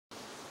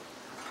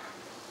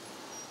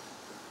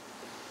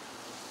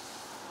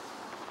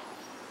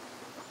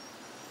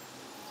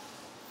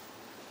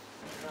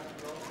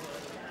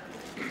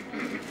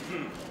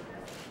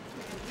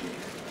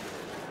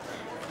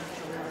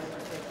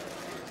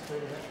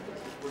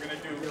We're going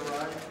to do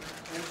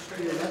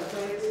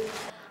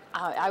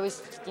I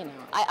was,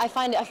 I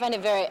find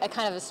it very a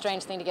kind of a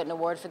strange thing to get an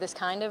award for this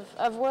kind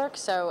of work.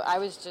 So I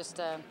was just,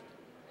 I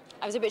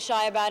was a bit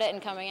shy about it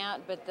and coming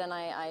out, but then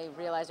I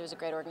realized it was a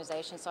great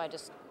organization, so I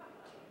just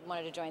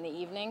wanted to join the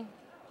evening.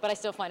 But I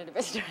still find it a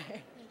bit strange.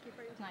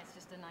 It's nice,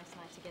 just a nice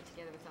night to get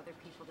together with other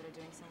people that are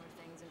doing similar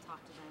things and talk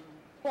to them.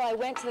 Well, I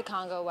went to the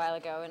Congo a while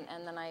ago,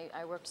 and then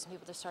I worked with some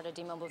people to start a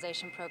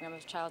demobilization program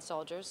of child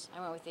soldiers. I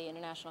went with the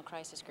International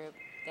Crisis Group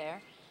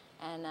there,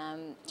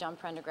 and John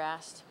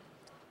Prendergast,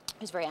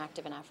 who's very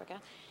active in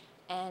Africa,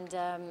 and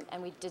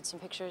we did some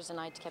pictures, and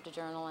I kept a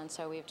journal, and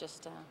so we've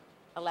just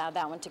allowed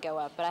that one to go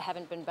up. But I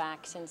haven't been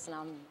back since.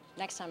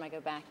 Next time I go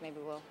back, maybe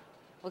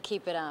we'll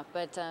keep it up.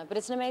 But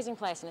it's an amazing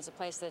place, and it's a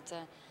place that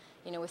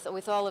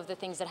with all of the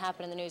things that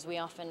happen in the news, we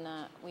often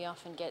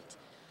get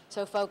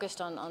so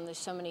focused on there's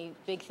so many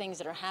big things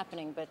that are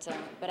happening, but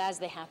as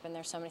they happen,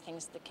 there's so many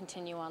things that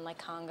continue on, like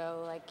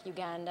Congo, like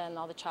Uganda, and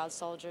all the child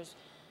soldiers.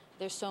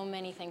 There's so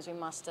many things we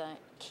must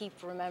keep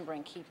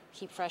remembering,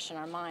 keep fresh in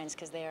our minds,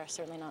 because they are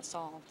certainly not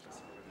solved.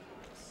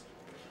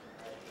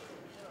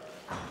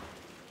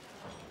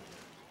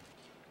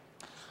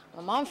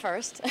 My mom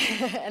first,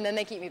 and then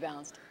they keep me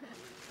balanced.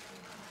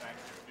 Thank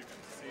you. You can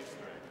see it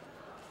straight.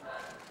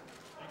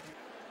 Thank you.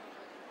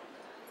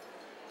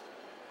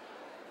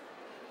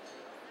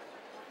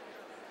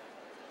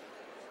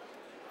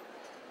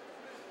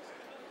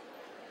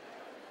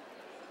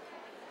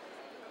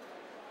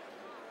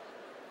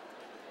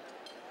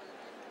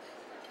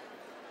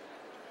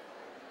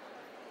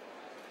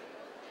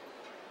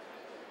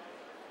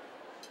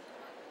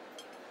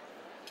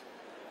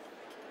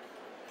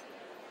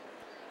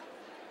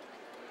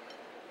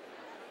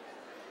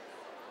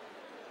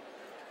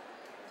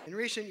 In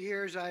recent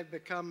years, I've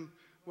become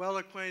well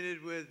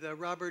acquainted with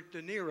Robert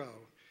De Niro,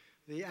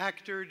 the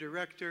actor,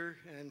 director,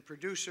 and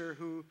producer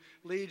who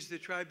leads the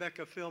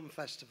Tribeca Film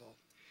Festival,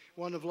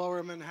 one of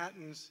Lower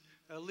Manhattan's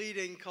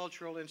leading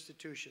cultural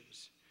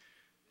institutions.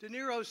 De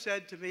Niro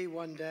said to me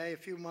one day, a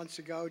few months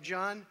ago,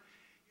 "John,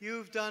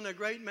 you've done a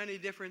great many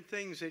different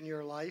things in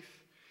your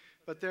life,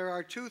 but there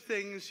are two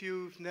things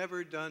you've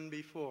never done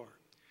before.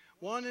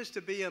 One is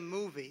to be in a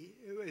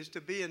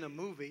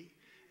movie,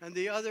 and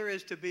the other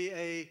is to be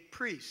a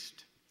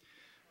priest.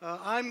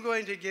 I'm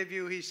going to give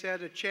you," he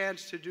said, "a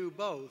chance to do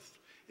both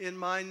in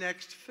my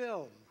next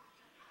film."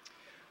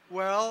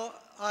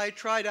 Well, I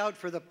tried out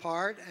for the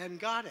part and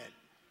got it.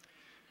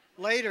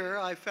 Later,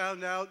 I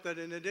found out that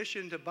in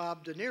addition to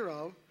Bob De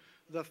Niro,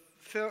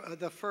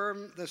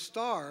 the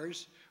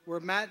stars were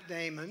Matt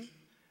Damon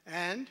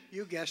and,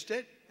 you guessed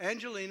it,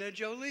 Angelina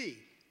Jolie.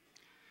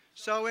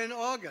 So in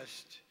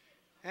August,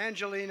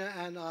 Angelina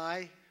and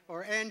I,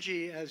 or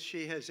Angie as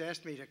she has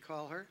asked me to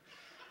call her,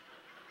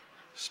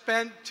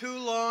 spent 2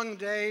 long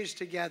days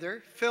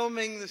together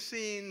filming the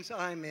scenes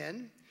I'm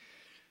in,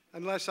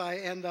 unless I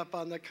end up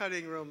on the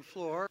cutting room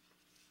floor.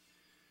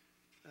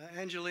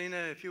 Angelina,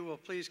 if you will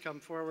please come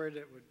forward,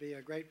 it would be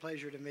a great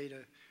pleasure to me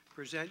to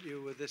present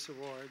you with this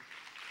award.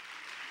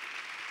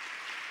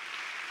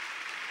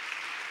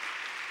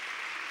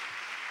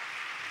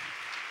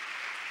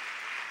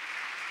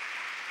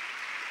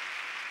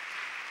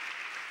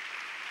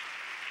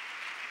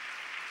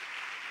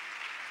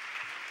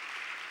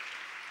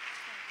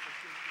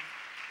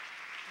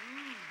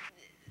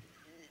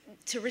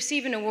 To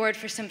receive an award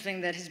for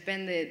something that has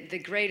been the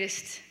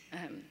greatest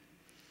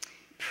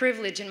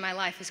privilege in my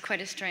life is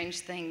quite a strange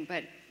thing,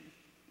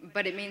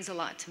 but it means a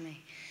lot to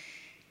me.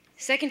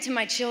 Second to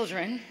my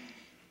children,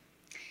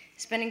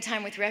 spending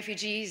time with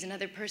refugees and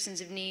other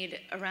persons of need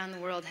around the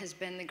world has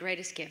been the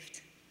greatest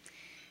gift.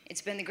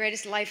 It's been the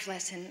greatest life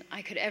lesson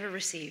I could ever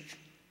receive.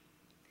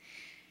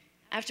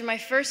 After my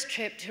first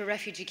trip to a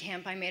refugee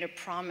camp, I made a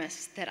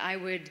promise that I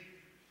would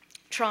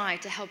try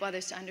to help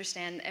others to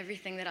understand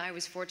everything that I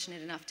was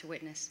fortunate enough to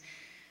witness.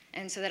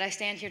 And so that I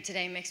stand here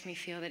today makes me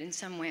feel that in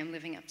some way I'm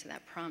living up to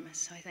that promise.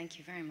 So I thank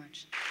you very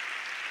much.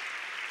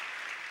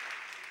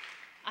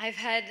 I've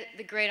had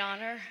the great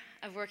honor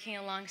of working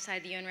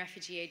alongside the UN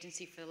Refugee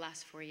Agency for the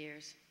last 4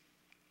 years.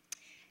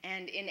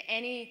 And in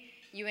any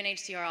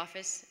UNHCR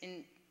office,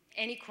 in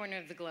any corner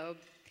of the globe,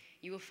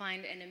 you will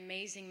find an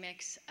amazing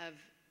mix of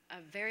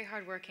very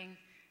hardworking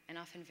and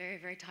often very,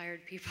 very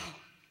tired people.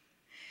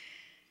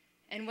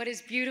 And what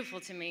is beautiful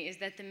to me is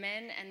that the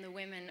men and the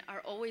women are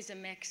always a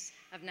mix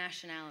of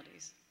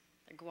nationalities.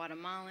 They're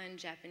Guatemalan,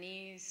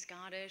 Japanese,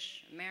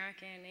 Scottish,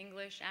 American,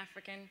 English,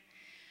 African.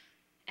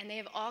 And they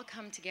have all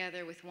come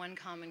together with one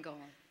common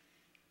goal: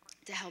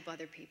 to help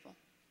other people.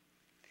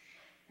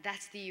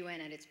 That's the UN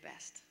at its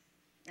best,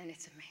 and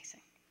it's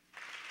amazing.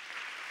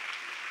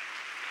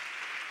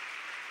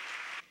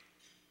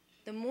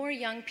 The more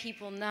young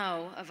people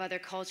know of other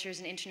cultures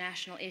and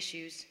international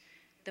issues,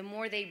 the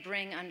more they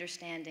bring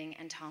understanding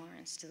and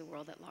tolerance to the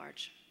world at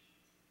large.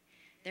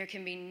 There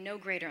can be no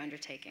greater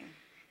undertaking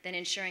than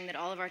ensuring that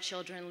all of our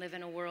children live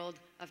in a world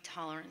of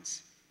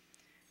tolerance,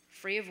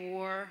 free of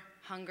war,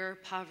 hunger,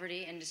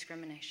 poverty, and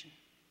discrimination.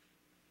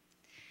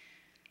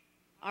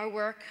 Our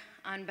work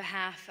on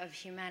behalf of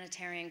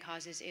humanitarian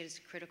causes is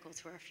critical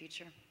to our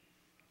future,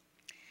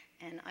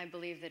 and I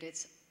believe that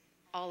it's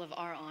all of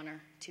our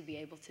honor to be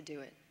able to do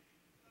it.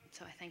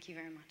 So I thank you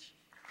very much.